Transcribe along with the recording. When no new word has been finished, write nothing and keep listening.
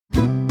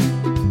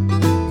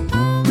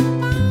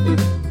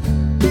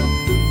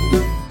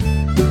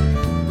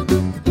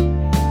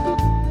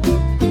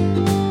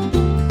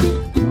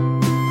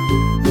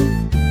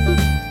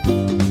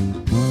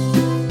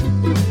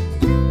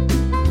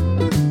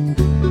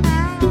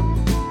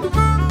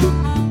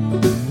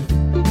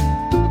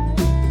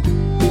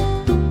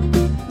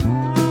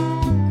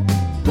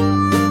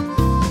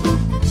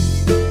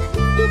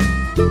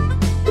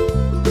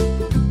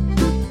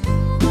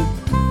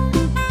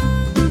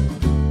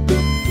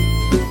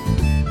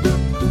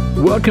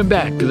Welcome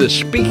back to the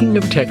Speaking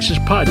of Texas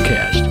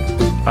podcast.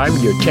 I'm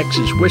your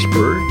Texas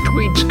whisperer,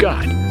 Tweed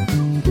Scott.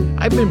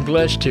 I've been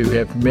blessed to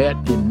have met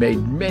and made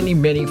many,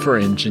 many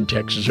friends in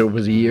Texas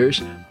over the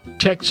years.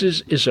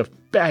 Texas is a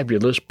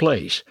fabulous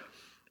place.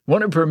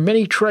 One of her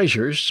many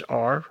treasures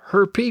are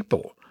her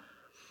people.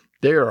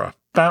 They are a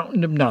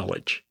fountain of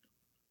knowledge.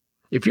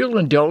 If you'll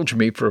indulge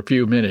me for a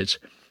few minutes,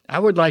 I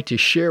would like to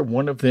share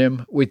one of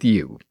them with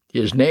you.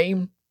 His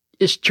name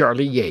is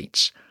Charlie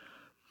Yates.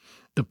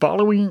 The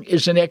following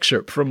is an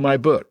excerpt from my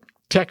book,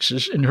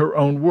 Texas in Her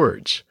Own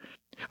Words.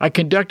 I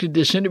conducted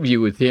this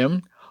interview with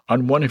him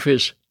on one of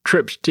his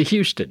trips to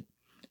Houston.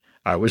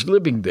 I was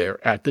living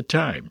there at the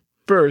time.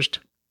 First,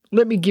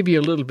 let me give you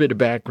a little bit of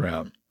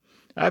background.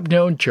 I've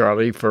known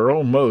Charlie for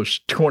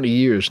almost 20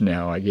 years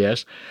now, I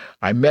guess.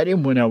 I met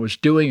him when I was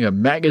doing a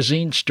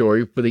magazine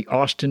story for the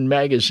Austin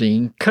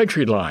magazine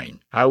Country Line.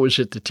 I was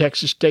at the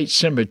Texas State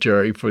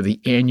Cemetery for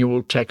the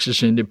annual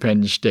Texas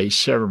Independence Day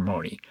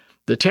ceremony.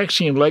 The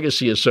Texian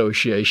Legacy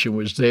Association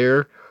was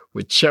there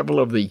with several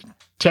of the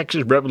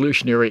Texas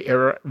Revolutionary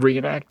Era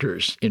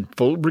reenactors in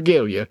full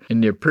regalia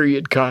in their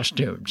period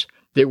costumes.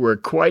 They were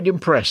quite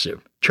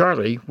impressive.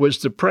 Charlie was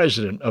the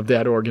president of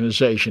that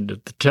organization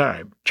at the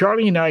time.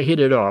 Charlie and I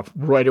hit it off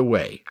right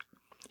away.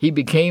 He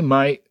became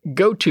my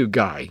go-to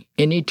guy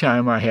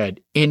anytime I had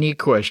any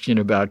question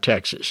about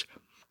Texas.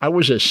 I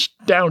was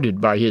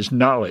astounded by his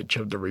knowledge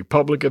of the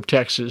Republic of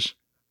Texas,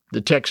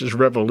 the Texas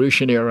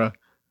Revolution era,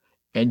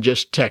 and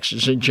just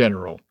Texas in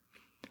general.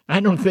 I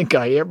don't think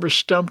I ever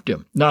stumped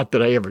him, not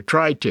that I ever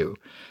tried to,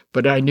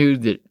 but I knew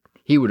that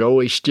he would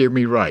always steer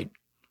me right.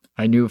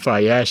 I knew if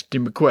I asked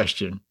him a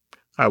question,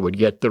 I would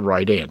get the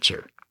right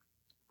answer.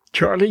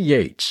 Charlie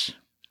Yates.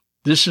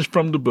 This is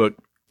from the book,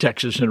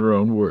 Texas in Her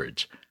Own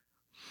Words.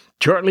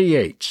 Charlie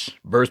Yates,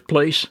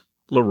 birthplace,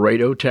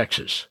 Laredo,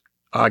 Texas.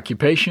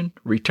 Occupation,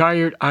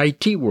 retired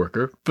IT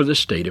worker for the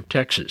state of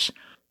Texas.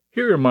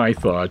 Here are my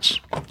thoughts.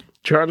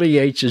 Charlie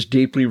Yates is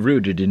deeply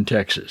rooted in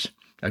Texas.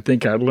 I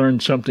think I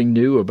learn something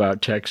new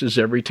about Texas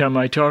every time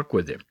I talk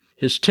with him.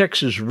 His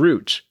Texas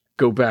roots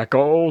go back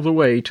all the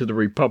way to the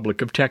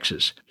Republic of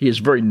Texas. He is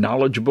very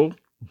knowledgeable,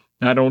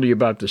 not only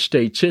about the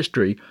state's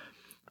history,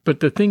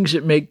 but the things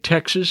that make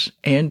Texas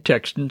and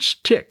Texans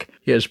tick.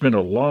 He has been a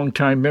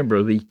longtime member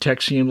of the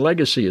Texian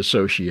Legacy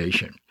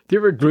Association.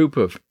 They're a group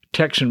of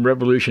Texan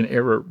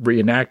Revolution-era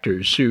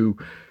reenactors who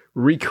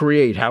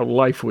recreate how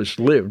life was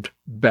lived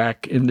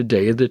back in the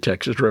day of the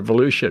Texas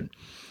Revolution.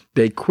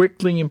 They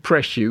quickly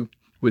impress you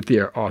with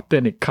their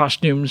authentic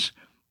costumes,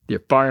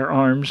 their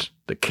firearms,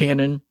 the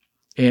cannon,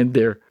 and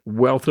their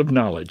wealth of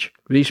knowledge.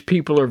 These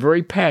people are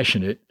very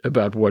passionate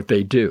about what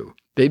they do.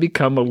 They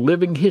become a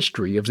living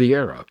history of the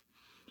era.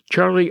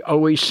 Charlie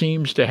always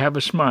seems to have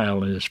a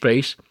smile on his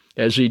face,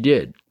 as he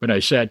did when I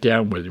sat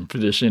down with him for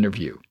this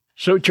interview.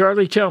 So,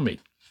 Charlie, tell me,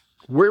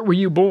 where were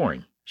you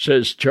born?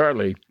 Says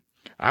Charlie,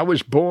 I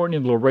was born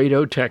in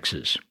Laredo,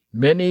 Texas,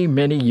 many,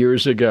 many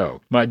years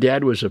ago. My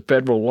dad was a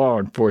federal law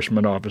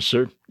enforcement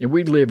officer, and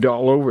we lived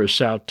all over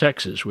South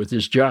Texas with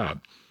his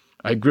job.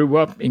 I grew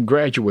up and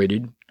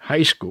graduated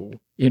high school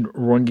in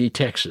Runge,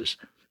 Texas.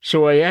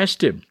 So I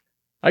asked him,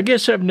 I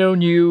guess I've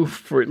known you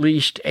for at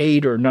least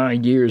 8 or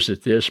 9 years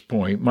at this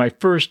point. My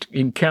first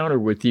encounter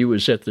with you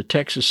was at the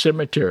Texas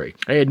Cemetery.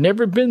 I had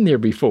never been there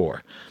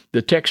before.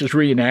 The Texas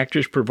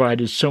reenactors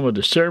provided some of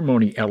the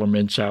ceremony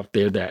elements out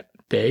there that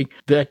day.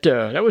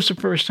 That was the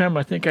first time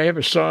I think I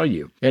ever saw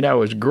you, and I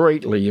was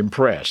greatly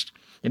impressed.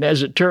 And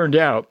as it turned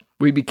out,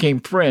 we became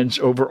friends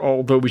over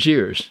all those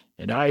years,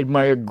 and I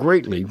admire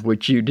greatly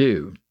what you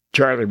do.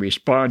 Charlie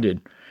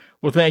responded,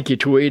 Well, thank you,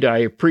 Tweed. I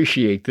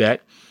appreciate that.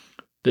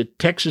 The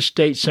Texas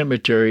State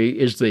Cemetery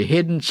is the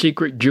hidden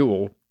secret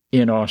jewel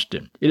in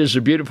Austin. It is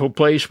a beautiful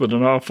place with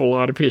an awful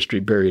lot of history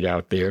buried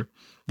out there.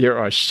 There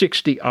are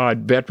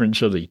 60-odd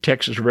veterans of the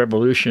Texas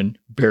Revolution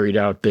buried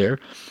out there.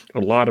 A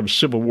lot of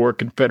Civil War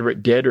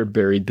Confederate dead are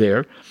buried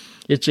there.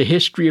 It's a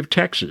history of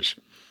Texas.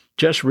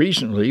 Just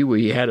recently,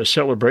 we had a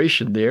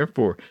celebration there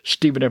for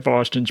Stephen F.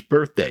 Austin's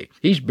birthday.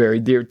 He's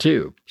buried there,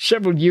 too.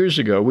 Several years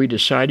ago, we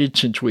decided,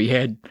 since we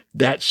had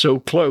that so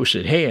close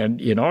at hand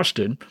in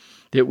Austin,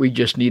 that we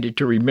just needed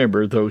to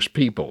remember those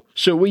people.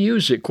 So we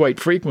use it quite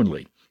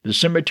frequently. The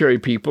cemetery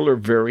people are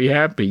very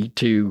happy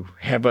to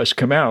have us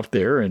come out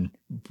there and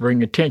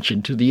bring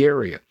attention to the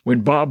area.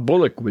 When Bob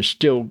Bullock was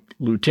still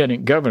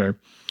lieutenant governor,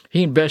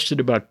 he invested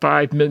about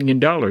 $5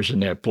 million in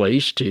that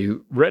place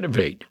to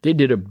renovate. They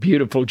did a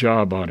beautiful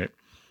job on it.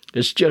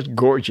 It's just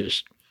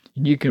gorgeous.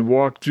 And you can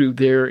walk through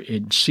there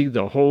and see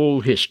the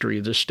whole history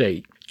of the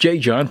state. Jay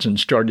Johnson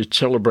started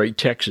Celebrate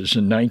Texas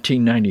in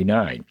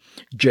 1999.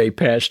 Jay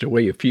passed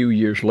away a few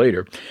years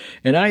later,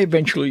 and I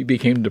eventually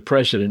became the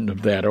president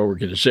of that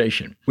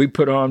organization. We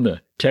put on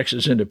the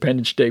Texas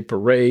Independence Day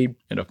Parade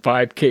and a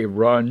 5K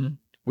run.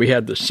 We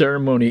had the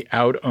ceremony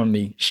out on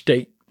the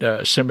state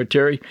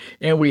cemetery,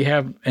 and we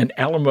have an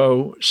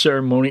Alamo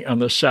ceremony on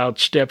the south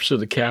steps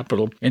of the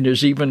Capitol, and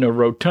there's even a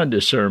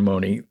rotunda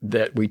ceremony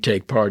that we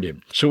take part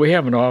in. So we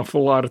have an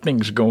awful lot of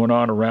things going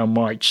on around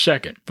March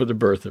 2nd for the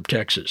birth of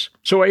Texas.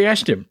 So I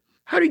asked him,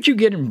 how did you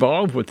get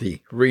involved with the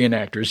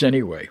reenactors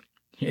anyway?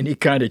 And he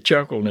kind of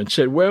chuckled and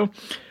said, well,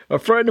 a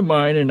friend of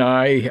mine and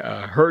I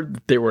heard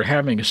that they were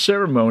having a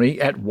ceremony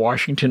at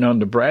Washington on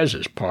the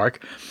Brazos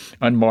Park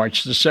on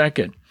March the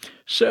 2nd.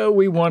 So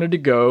we wanted to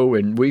go,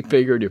 and we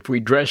figured if we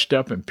dressed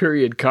up in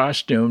period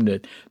costume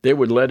that they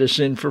would let us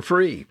in for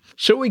free.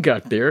 So we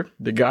got there.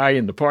 The guy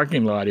in the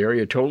parking lot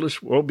area told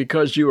us, well,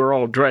 because you are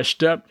all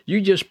dressed up,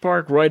 you just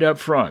park right up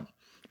front.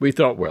 We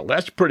thought, well,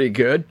 that's pretty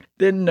good.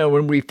 Then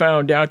when we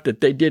found out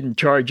that they didn't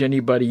charge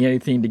anybody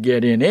anything to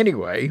get in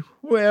anyway,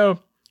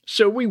 well,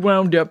 so we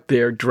wound up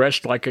there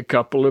dressed like a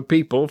couple of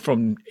people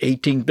from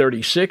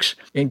 1836,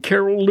 and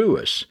Carroll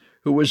Lewis,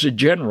 who was a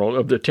general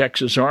of the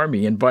Texas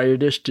Army,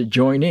 invited us to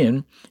join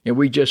in, and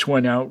we just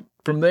went out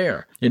from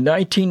there. In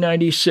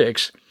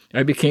 1996,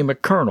 I became a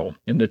colonel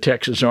in the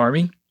Texas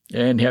Army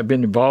and have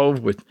been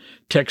involved with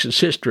Texas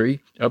history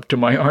up to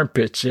my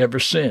armpits ever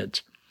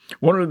since.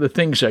 One of the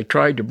things I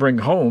tried to bring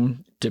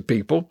home to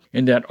people,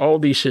 and that all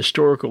these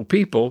historical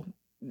people,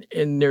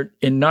 and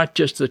not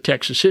just the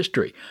Texas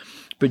history,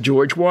 but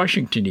George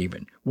Washington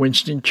even,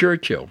 Winston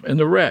Churchill, and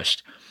the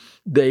rest,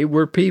 they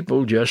were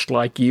people just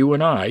like you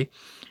and I,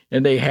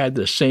 and they had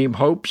the same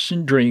hopes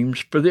and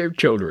dreams for their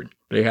children.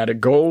 They had a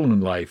goal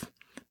in life,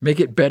 make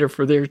it better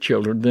for their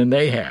children than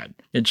they had.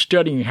 In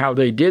studying how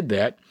they did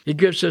that, it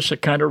gives us a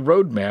kind of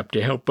roadmap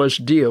to help us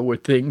deal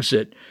with things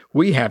that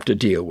we have to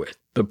deal with.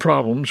 The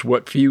problems,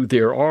 what few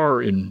there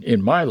are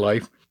in my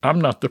life, I'm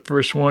not the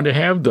first one to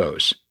have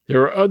those.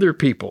 There are other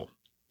people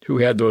who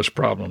had those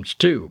problems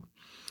too.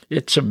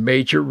 It's a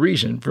major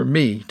reason for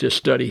me to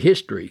study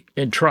history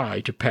and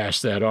try to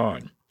pass that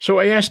on. So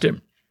I asked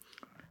him,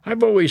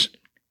 I've always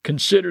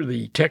considered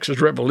the Texas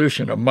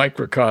Revolution a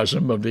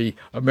microcosm of the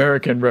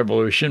American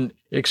Revolution,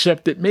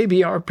 except that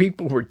maybe our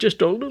people were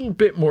just a little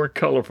bit more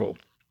colorful.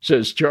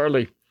 Says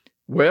Charlie,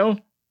 well,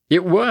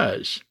 it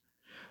was.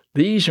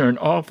 These are an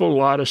awful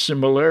lot of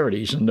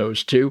similarities in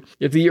those two.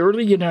 If the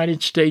early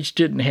United States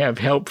didn't have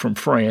help from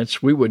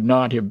France, we would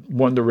not have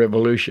won the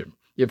Revolution.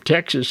 If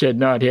Texas had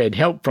not had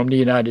help from the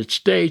United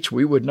States,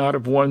 we would not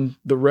have won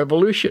the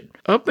Revolution.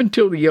 Up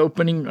until the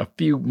opening a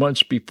few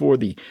months before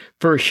the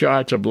first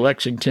shots of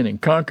Lexington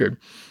and Concord,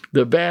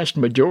 the vast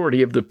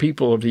majority of the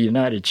people of the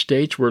United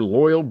States were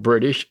loyal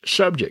British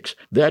subjects.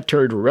 That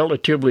turned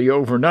relatively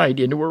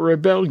overnight into a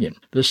rebellion.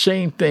 The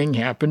same thing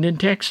happened in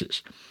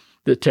Texas.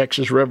 The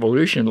Texas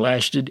Revolution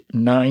lasted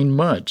 9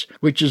 months,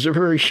 which is a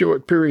very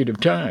short period of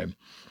time.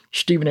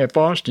 Stephen F.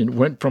 Austin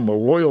went from a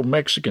loyal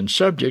Mexican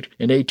subject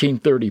in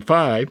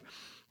 1835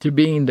 to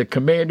being the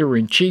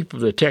commander-in-chief of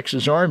the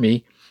Texas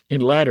Army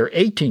in latter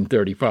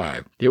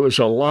 1835. There was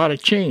a lot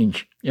of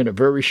change in a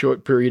very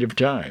short period of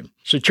time.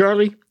 So,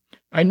 Charlie,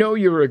 I know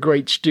you're a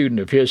great student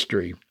of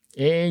history,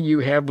 and you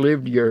have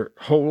lived your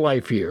whole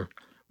life here.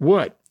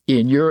 What,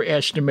 in your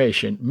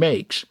estimation,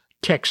 makes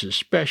Texas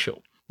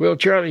special? Well,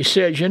 Charlie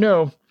says,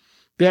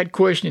 that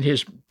question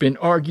has been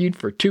argued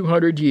for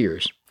 200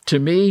 years. To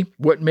me,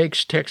 what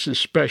makes Texas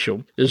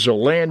special is the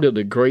land of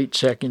the great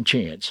second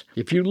chance.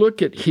 If you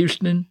look at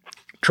Houston,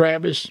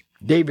 Travis,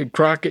 David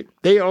Crockett,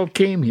 they all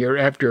came here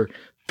after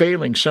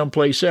failing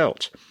someplace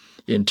else.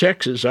 In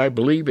Texas, I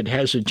believe it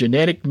has a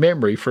genetic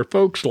memory for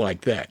folks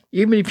like that.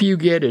 Even if you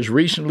get as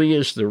recently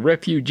as the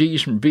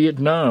refugees from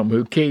Vietnam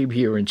who came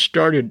here and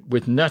started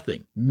with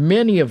nothing,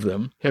 many of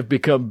them have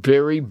become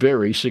very,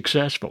 very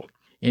successful.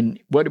 And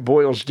what it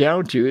boils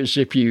down to is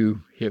if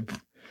you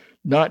have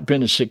not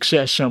been a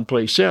success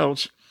someplace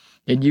else,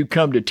 and you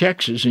come to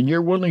Texas and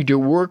you're willing to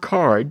work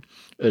hard,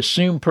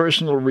 assume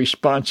personal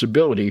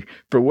responsibility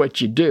for what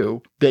you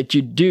do, that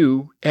you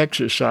do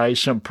exercise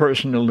some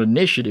personal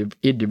initiative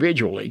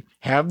individually,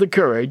 have the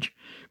courage,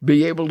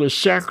 be able to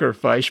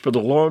sacrifice for the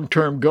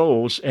long-term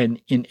goals,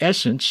 and in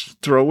essence,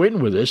 throw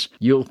in with us,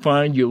 you'll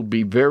find you'll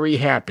be very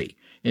happy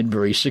and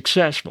very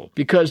successful.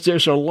 Because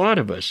there's a lot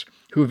of us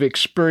who've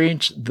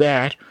experienced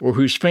that or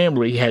whose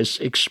family has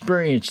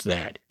experienced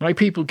that. My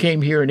people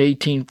came here in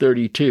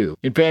 1832.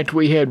 In fact,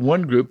 we had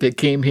one group that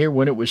came here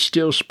when it was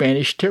still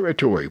Spanish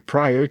territory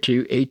prior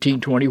to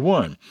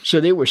 1821. So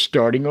they were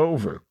starting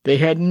over. They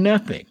had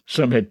nothing.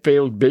 Some had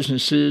failed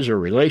businesses or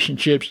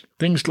relationships,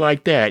 things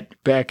like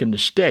that back in the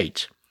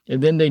States.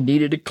 And then they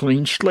needed a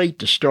clean slate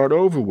to start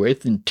over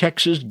with, and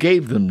Texas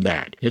gave them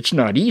that. It's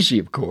not easy,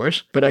 of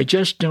course, but I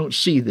just don't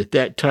see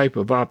that type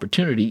of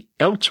opportunity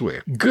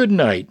elsewhere. Good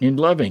night in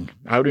Loving,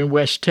 out in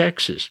West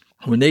Texas.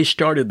 When they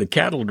started the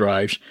cattle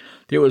drives,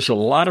 there was a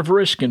lot of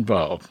risk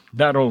involved,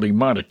 not only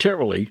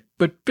monetarily,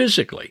 but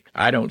physically.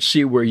 I don't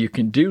see where you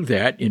can do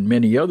that in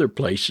many other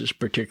places,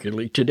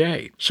 particularly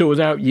today. So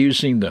without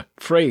using the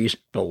phrase,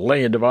 the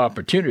land of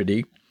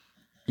opportunity,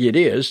 it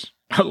is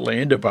a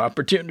land of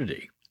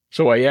opportunity.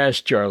 So I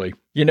asked Charlie,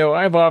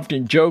 I've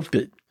often joked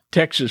that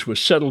Texas was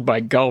settled by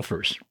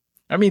golfers.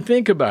 I mean,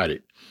 think about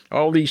it.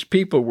 All these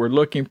people were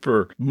looking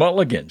for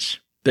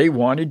mulligans. They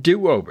wanted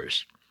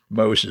do-overs.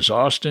 Moses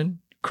Austin,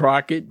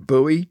 Crockett,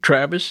 Bowie,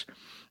 Travis,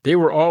 they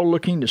were all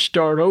looking to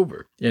start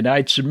over. And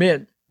I'd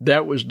submit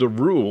that was the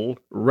rule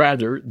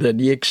rather than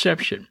the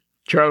exception.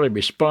 Charlie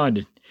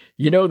responded,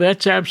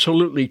 That's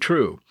absolutely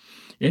true.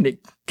 And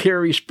it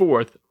carries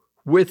forth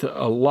with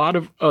a lot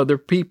of other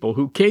people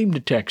who came to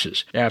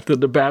Texas after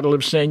the Battle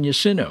of San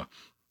Jacinto.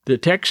 The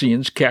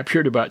Texians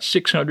captured about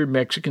 600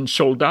 Mexican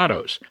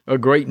soldados. A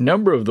great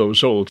number of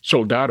those old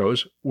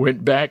soldados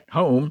went back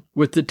home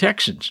with the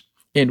Texans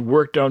and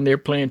worked on their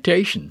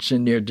plantations,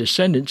 and their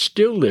descendants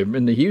still live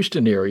in the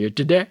Houston area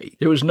today.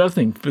 There was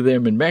nothing for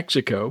them in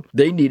Mexico.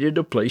 They needed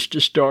a place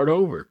to start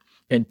over,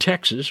 and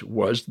Texas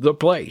was the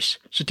place.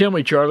 So tell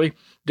me, Charlie,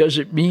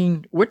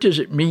 what does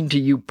it mean to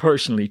you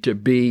personally to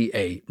be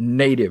a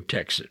native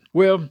Texan?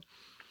 Well,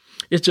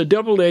 it's a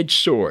double-edged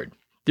sword.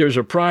 There's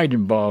a pride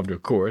involved,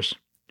 of course.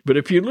 But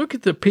if you look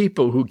at the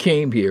people who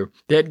came here,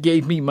 that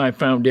gave me my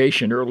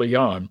foundation early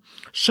on.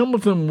 Some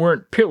of them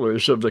weren't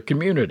pillars of the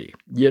community,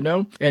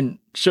 And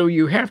so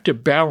you have to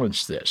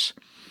balance this.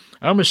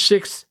 I'm a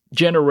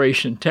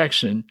sixth-generation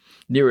Texan,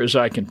 near as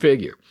I can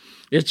figure.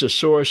 It's a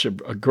source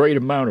of a great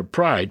amount of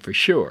pride, for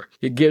sure.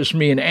 It gives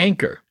me an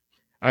anchor.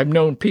 I've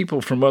known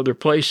people from other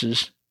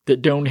places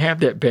that don't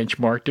have that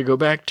benchmark to go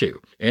back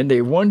to, and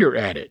they wonder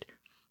at it.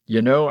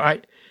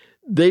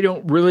 They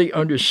don't really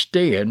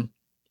understand,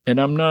 and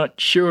I'm not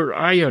sure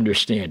I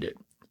understand it.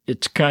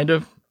 It's kind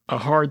of a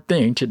hard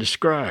thing to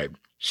describe.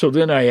 So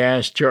then I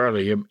asked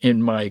Charlie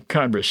in my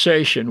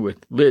conversation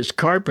with Liz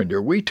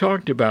Carpenter. We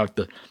talked about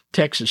the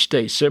Texas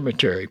State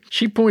Cemetery.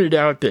 She pointed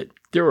out that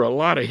there were a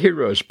lot of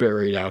heroes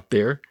buried out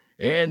there,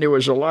 and there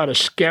was a lot of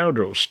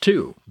scoundrels,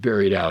 too,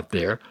 buried out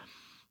there,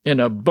 and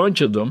a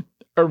bunch of them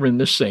are in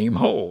the same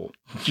hole.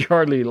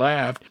 Charlie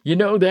laughed.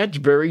 That's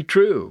very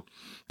true.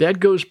 That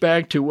goes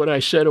back to what I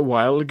said a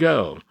while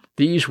ago.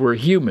 These were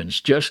humans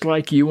just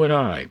like you and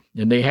I,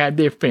 and they had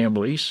their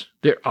families,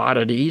 their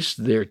oddities,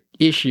 their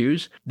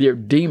issues, their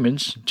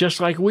demons, just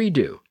like we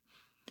do.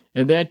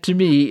 And that, to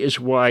me,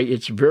 is why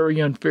it's very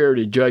unfair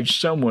to judge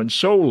someone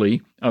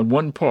solely on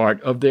one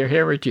part of their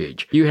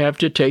heritage. You have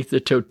to take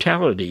the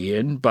totality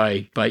in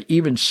by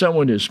even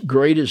someone as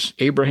great as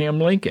Abraham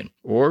Lincoln,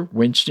 or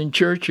Winston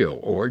Churchill,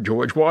 or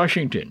George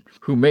Washington,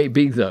 who may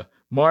be the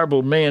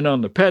marble man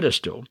on the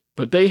pedestal,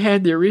 but they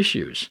had their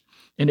issues.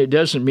 And it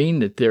doesn't mean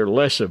that they're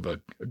less of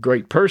a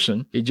great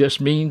person. It just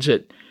means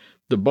that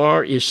the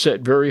bar is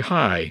set very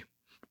high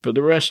for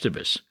the rest of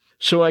us.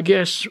 So I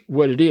guess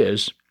what it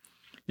is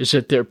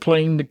that they're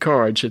playing the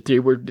cards that they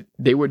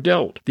were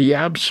dealt the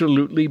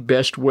absolutely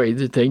best way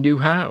that they knew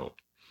how.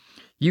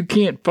 You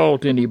can't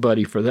fault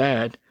anybody for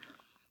that.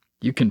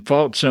 You can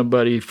fault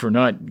somebody for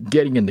not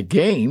getting in the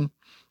game,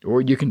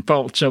 or you can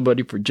fault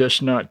somebody for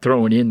just not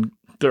throwing in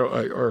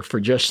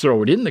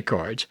the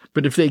cards.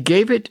 But if they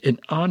gave it an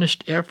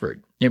honest effort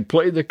and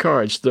play the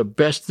cards the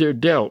best they're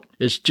dealt,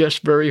 it's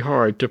just very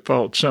hard to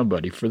fault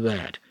somebody for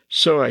that.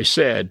 So I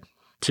said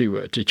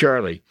to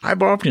Charlie,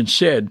 I've often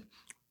said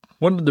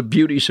one of the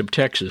beauties of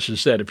Texas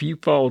is that if you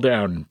fall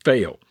down and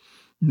fail,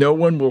 no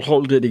one will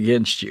hold it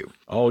against you.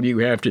 All you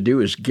have to do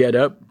is get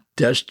up,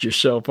 dust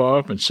yourself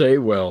off, and say,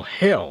 well,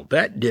 hell,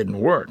 that didn't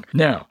work.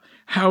 Now,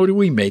 how do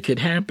we make it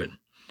happen?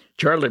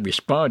 Charlie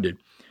responded,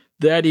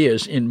 that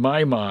is, in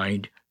my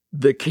mind,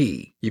 the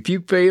key. If you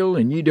fail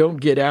and you don't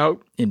get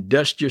out and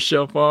dust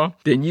yourself off,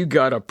 then you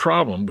got a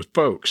problem with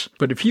folks.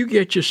 But if you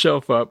get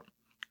yourself up,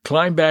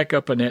 climb back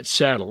up on that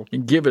saddle,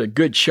 and give it a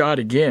good shot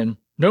again,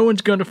 no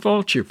one's going to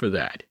fault you for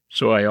that.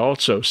 So I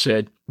also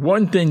said,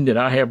 one thing that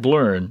I have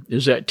learned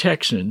is that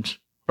Texans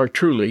are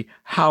truly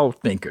how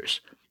thinkers.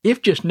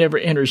 If just never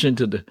enters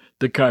into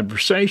the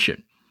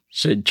conversation,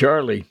 said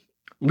Charlie.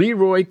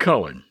 Leroy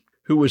Cullen,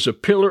 who was a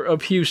pillar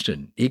of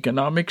Houston,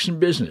 economics and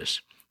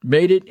business,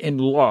 made it and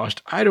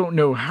lost I don't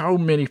know how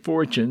many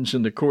fortunes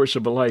in the course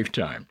of a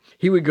lifetime.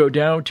 He would go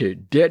down to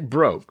dead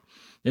broke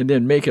and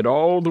then make it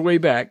all the way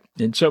back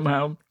and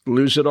somehow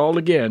lose it all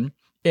again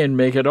and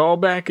make it all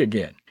back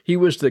again. He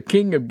was the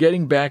king of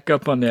getting back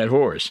up on that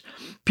horse.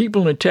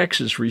 People in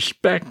Texas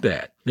respect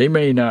that. They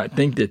may not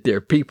think that they're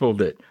people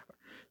that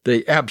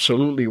they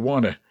absolutely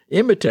want to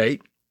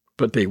imitate,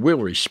 but they will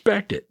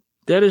respect it.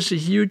 That is a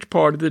huge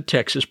part of the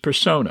Texas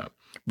persona,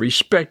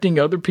 respecting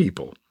other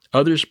people,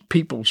 other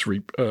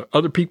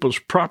people's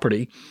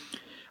property,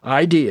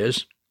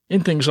 ideas,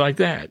 and things like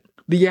that.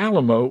 The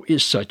Alamo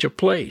is such a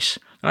place.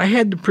 I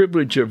had the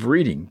privilege of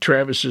reading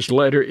Travis's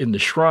letter in the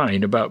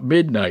shrine about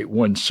midnight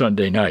one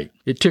Sunday night.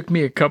 It took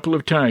me a couple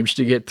of times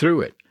to get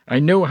through it. I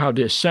know how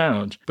this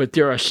sounds, but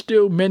there are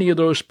still many of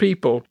those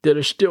people that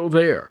are still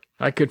there.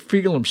 I could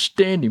feel them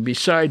standing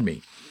beside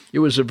me. It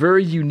was a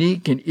very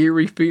unique and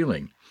eerie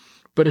feeling,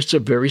 but it's a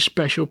very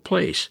special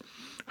place.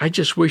 I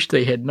just wish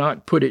they had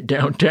not put it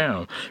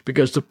downtown,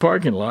 because the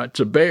parking lot's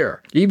a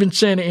bear. Even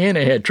Santa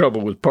Ana had trouble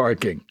with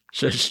parking,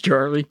 says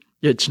Charlie.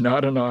 It's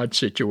not an odd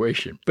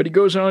situation. But he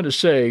goes on to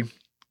say,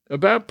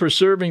 about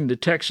preserving the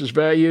Texas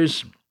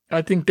values,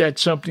 I think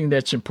that's something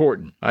that's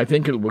important. I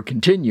think it will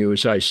continue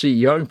as I see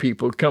young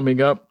people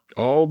coming up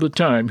all the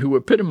time who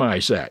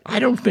epitomize that. I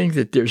don't think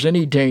that there's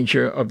any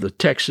danger of the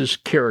Texas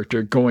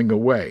character going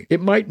away. It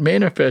might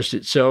manifest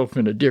itself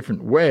in a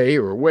different way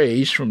or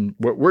ways from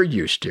what we're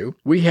used to.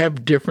 We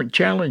have different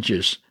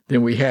challenges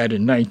than we had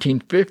in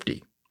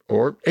 1950.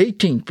 or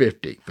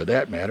 1850 for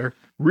that matter.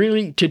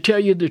 Really, to tell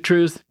you the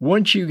truth,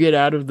 once you get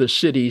out of the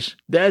cities,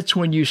 that's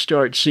when you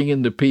start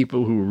seeing the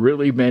people who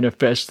really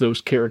manifest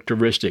those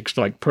characteristics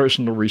like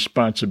personal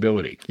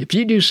responsibility. If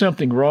you do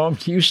something wrong,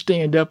 you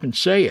stand up and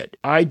say it.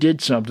 I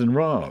did something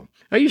wrong.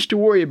 I used to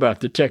worry about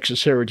the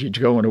Texas heritage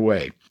going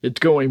away. It's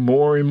going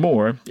more and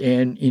more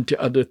and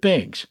into other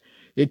things.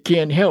 It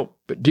can't help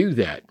but do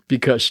that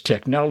because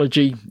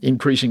technology,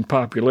 increasing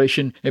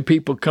population, and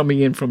people coming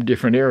in from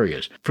different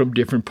areas, from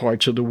different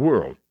parts of the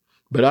world.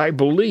 But I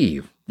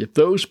believe if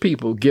those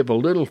people give a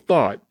little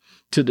thought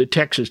to the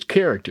Texas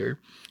character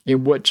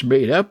and what's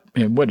made up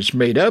and what it's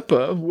made up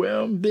of,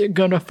 well, they're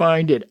going to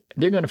find it.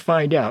 They're going to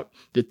find out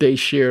that they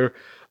share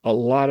a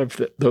lot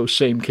of those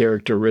same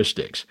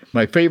characteristics.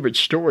 My favorite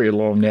story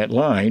along that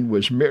line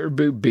was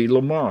Marabou B.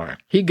 Lamar.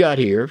 He got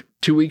here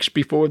 2 weeks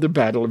before the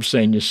Battle of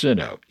San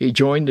Jacinto. He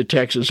joined the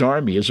Texas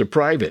Army as a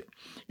private.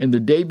 And the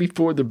day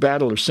before the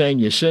Battle of San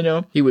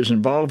Jacinto, he was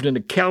involved in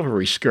a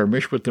cavalry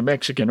skirmish with the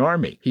Mexican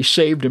army. He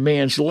saved a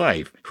man's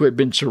life who had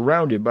been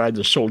surrounded by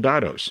the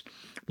soldados.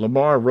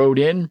 Lamar rode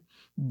in,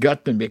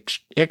 got them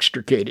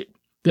extricated.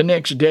 The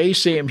next day,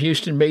 Sam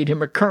Houston made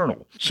him a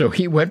colonel. So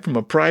he went from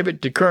a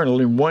private to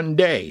colonel in 1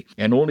 day,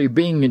 and only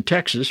being in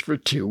Texas for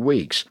 2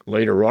 weeks.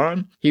 Later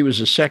on, he was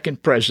the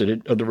second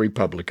president of the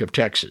Republic of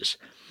Texas.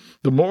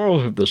 The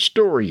moral of the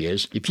story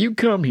is, if you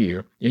come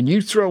here and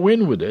you throw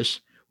in with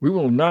us, we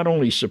will not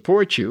only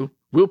support you,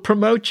 we'll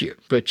promote you.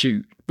 But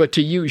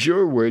to use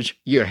your words,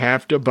 you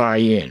have to buy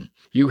in.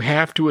 You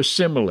have to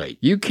assimilate.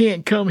 You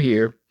can't come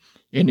here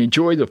and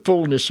enjoy the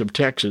fullness of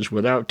Texas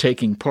without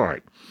taking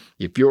part.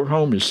 If your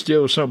home is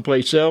still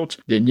someplace else,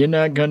 then you're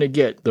not going to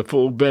get the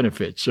full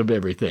benefits of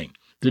everything.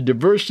 The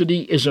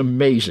diversity is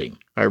amazing.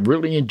 I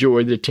really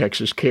enjoy the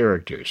Texas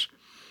characters.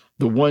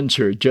 The ones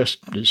who are just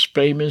as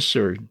famous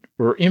or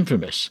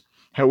infamous,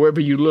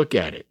 however you look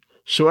at it.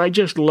 So I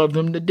just love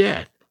them to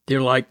death. They're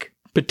like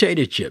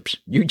potato chips.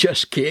 You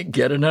just can't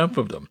get enough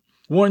of them.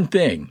 One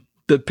thing,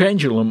 the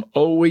pendulum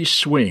always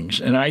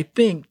swings, and I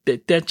think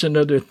that that's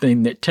another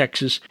thing that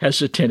Texas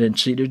has a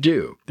tendency to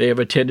do. They have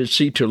a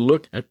tendency to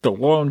look at the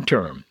long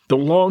term, the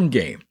long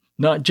game,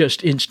 not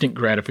just instant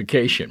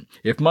gratification.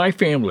 If my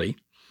family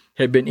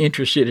had been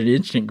interested in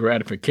instant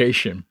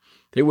gratification,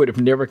 they would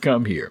have never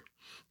come here.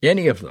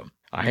 Any of them.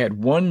 I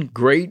had one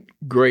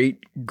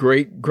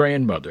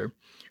great-great-great-grandmother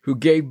who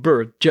gave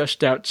birth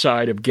just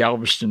outside of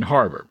Galveston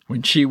Harbor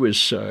when she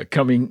was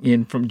coming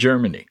in from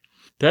Germany.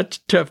 That's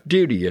tough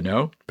duty, you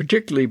know,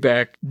 particularly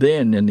back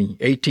then in the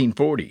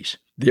 1840s.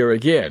 There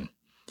again,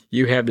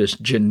 you have this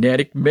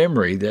genetic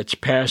memory that's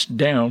passed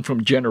down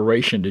from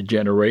generation to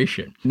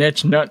generation. And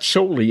that's not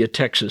solely a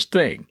Texas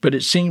thing, but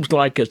it seems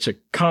like it's a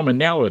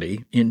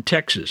commonality in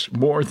Texas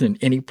more than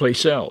any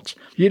place else.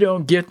 You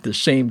don't get the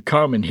same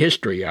common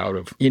history out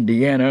of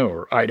Indiana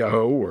or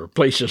Idaho or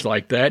places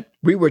like that.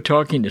 We were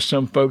talking to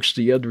some folks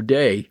the other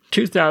day.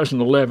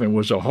 2011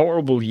 was a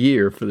horrible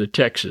year for the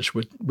Texas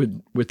with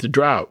the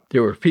drought.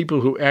 There were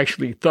people who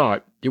actually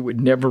thought it would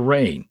never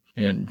rain.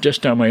 And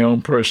just on my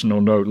own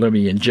personal note, let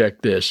me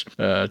inject this.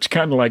 It's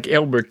kind of like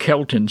Elmer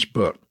Kelton's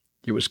book.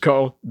 It was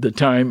called The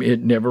Time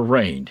It Never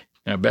Rained.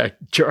 Now back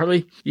to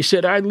Charlie, he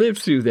said, I lived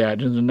through that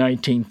in the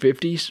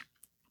 1950s,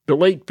 the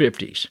late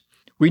 50s.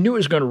 We knew it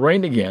was going to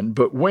rain again,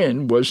 but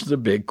when was the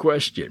big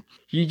question.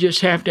 You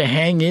just have to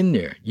hang in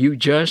there. You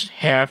just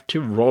have to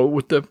roll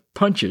with the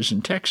punches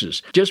in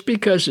Texas. Just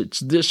because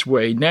it's this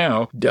way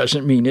now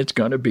doesn't mean it's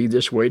going to be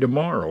this way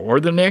tomorrow or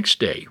the next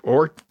day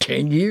or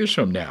 10 years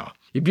from now.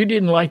 If you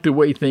didn't like the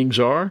way things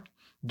are,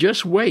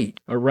 just wait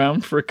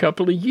around for a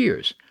couple of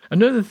years.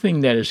 Another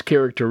thing that is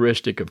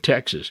characteristic of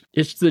Texas,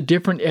 it's the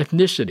different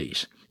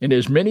ethnicities. And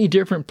as many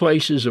different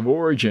places of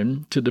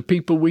origin to the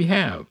people we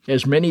have,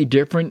 as many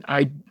different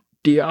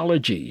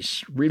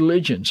ideologies,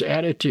 religions,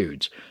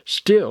 attitudes.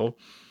 Still,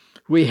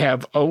 we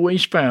have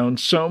always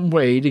found some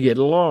way to get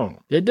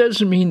along. It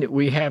doesn't mean that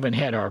we haven't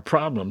had our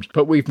problems,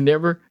 but we've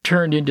never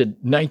turned into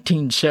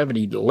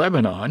 1970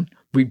 Lebanon.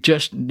 We've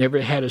just never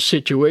had a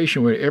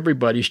situation where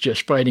everybody's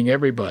just fighting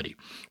everybody.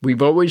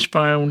 We've always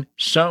found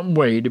some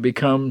way to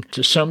come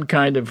to some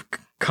kind of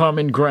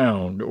common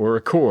ground or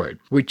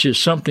accord, which is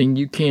something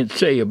you can't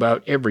say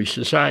about every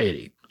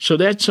society. So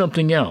that's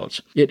something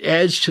else. It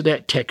adds to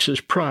that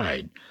Texas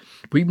pride.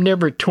 We've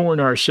never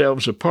torn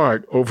ourselves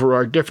apart over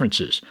our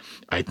differences.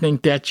 I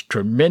think that's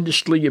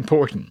tremendously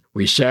important.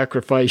 We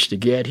sacrificed to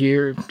get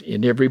here,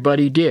 and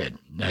everybody did,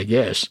 I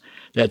guess.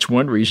 That's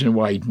one reason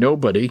why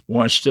nobody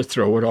wants to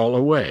throw it all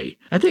away.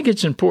 I think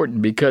it's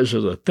important because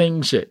of the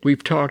things that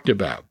we've talked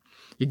about.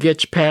 It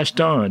gets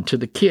passed on to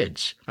the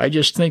kids. I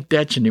just think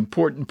that's an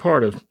important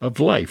part of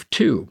life,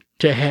 too,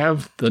 to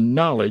have the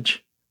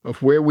knowledge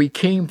of where we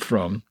came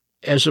from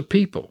as a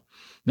people.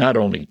 Not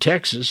only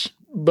Texas,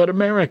 but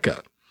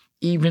America,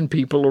 even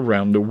people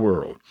around the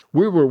world.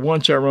 We were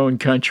once our own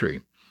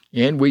country,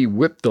 and we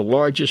whipped the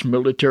largest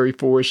military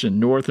force in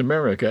North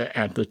America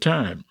at the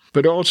time.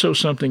 But also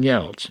something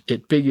else.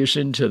 It figures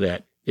into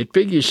that. It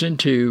figures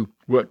into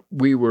what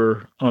we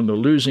were on the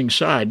losing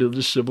side of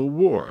the Civil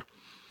War.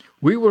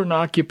 We were an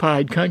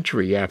occupied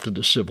country after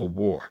the Civil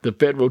War. The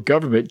federal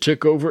government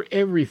took over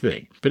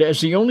everything. But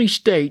as the only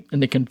state in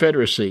the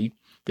Confederacy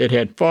that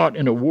had fought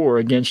in a war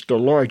against a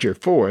larger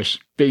force,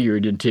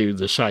 figured into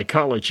the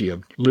psychology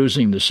of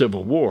losing the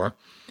Civil War,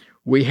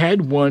 we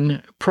had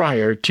one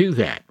prior to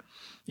that,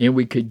 and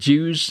we could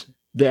use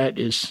that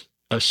as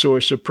a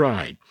source of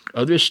pride.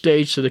 Other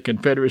states of the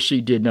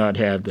Confederacy did not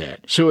have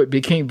that. So it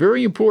became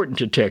very important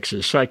to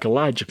Texas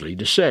psychologically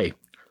to say,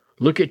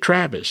 look at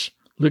Travis,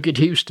 look at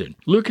Houston,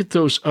 look at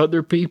those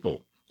other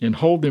people, and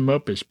hold them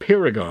up as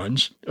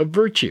paragons of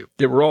virtue.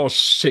 They were all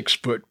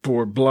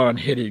 6'4"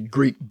 blonde-headed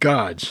Greek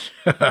gods.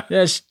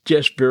 That's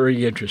just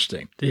very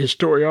interesting. The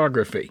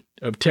historiography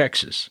of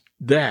Texas.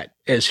 That,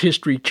 as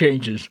history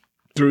changes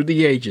through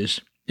the ages,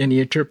 and the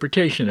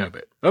interpretation of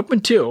it. Up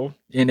until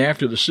and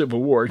after the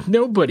Civil War,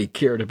 nobody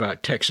cared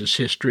about Texas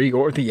history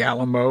or the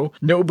Alamo.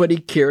 Nobody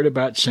cared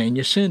about San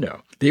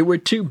Jacinto. They were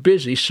too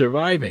busy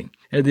surviving.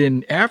 And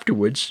then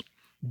afterwards,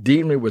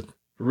 dealing with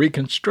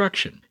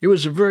Reconstruction. It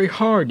was very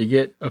hard to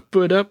get a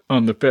foot up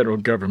on the federal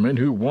government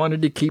who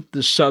wanted to keep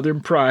the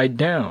Southern pride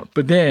down.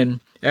 But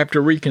then,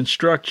 after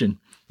Reconstruction,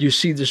 you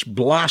see this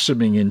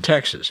blossoming in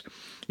Texas.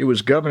 It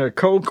was Governor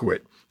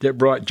Colquitt that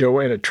brought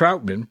Joanna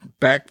Troutman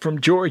back from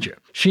Georgia.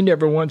 She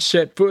never once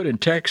set foot in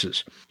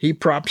Texas. He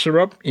props her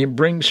up and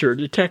brings her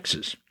to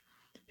Texas.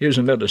 Here's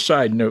another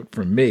side note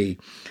from me,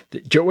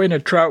 that Joanna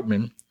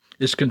Troutman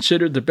is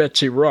considered the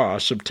Betsy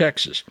Ross of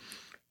Texas.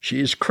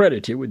 She is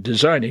credited with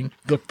designing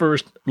the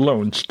first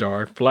Lone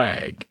Star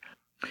flag.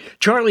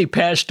 Charlie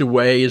passed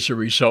away as a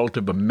result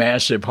of a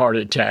massive heart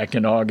attack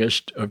in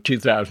August of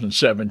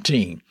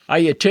 2017. I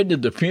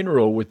attended the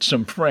funeral with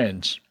some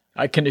friends.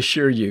 I can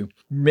assure you,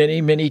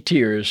 many, many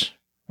tears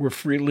were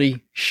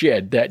freely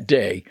shed that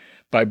day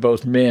by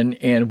both men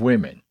and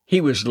women.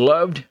 He was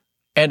loved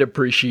and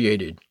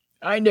appreciated.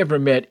 I never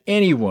met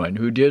anyone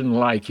who didn't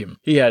like him.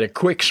 He had a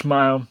quick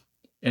smile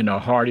and a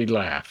hearty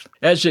laugh.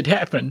 As it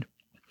happened,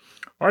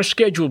 our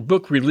scheduled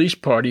book release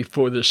party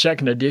for the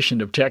second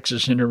edition of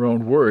Texas in Her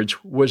Own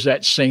Words was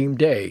that same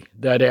day,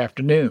 that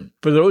afternoon.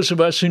 For those of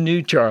us who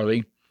knew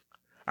Charlie,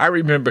 I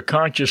remember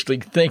consciously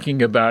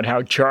thinking about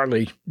how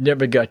Charlie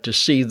never got to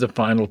see the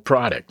final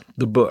product,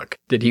 the book,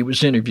 that he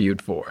was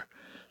interviewed for.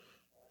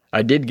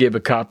 I did give a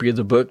copy of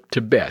the book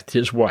to Beth,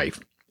 his wife,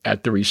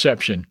 at the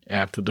reception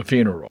after the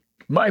funeral.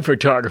 My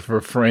photographer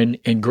friend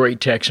and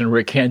great Texan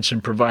Rick Henson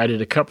provided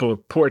a couple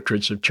of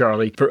portraits of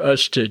Charlie for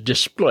us to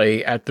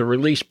display at the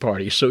release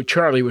party, so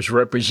Charlie was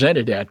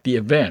represented at the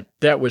event.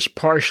 That was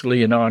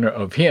partially in honor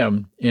of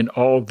him and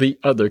all the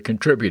other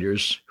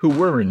contributors who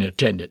were in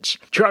attendance.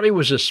 Charlie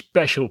was a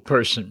special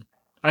person.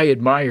 I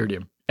admired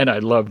him, and I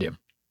loved him.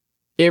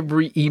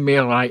 Every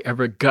email I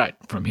ever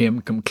got from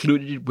him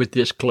concluded with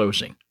this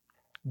closing: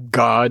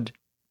 God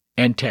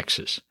and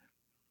Texas.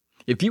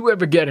 If you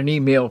ever get an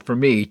email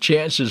from me,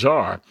 chances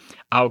are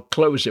I'll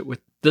close it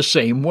with the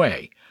same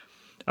way.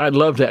 I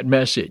love that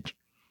message.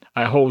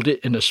 I hold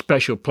it in a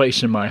special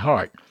place in my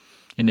heart,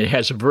 and it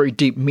has a very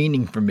deep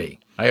meaning for me.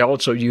 I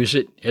also use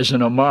it as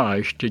an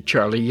homage to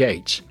Charlie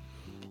Yates.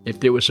 If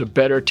there was a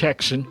better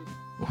Texan,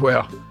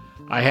 well,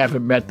 I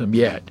haven't met them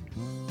yet.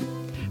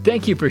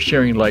 Thank you for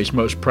sharing life's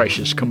most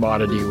precious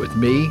commodity with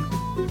me,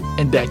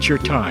 and that's your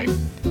time.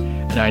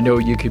 And I know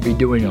you could be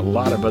doing a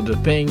lot of other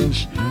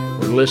things,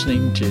 or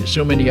listening to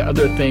so many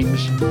other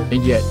things,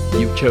 and yet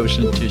you've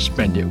chosen to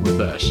spend it with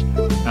us.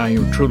 I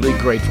am truly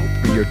grateful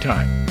for your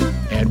time,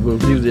 and we'll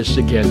do this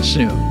again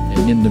soon.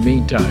 And in the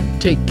meantime,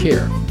 take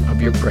care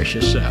of your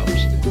precious selves.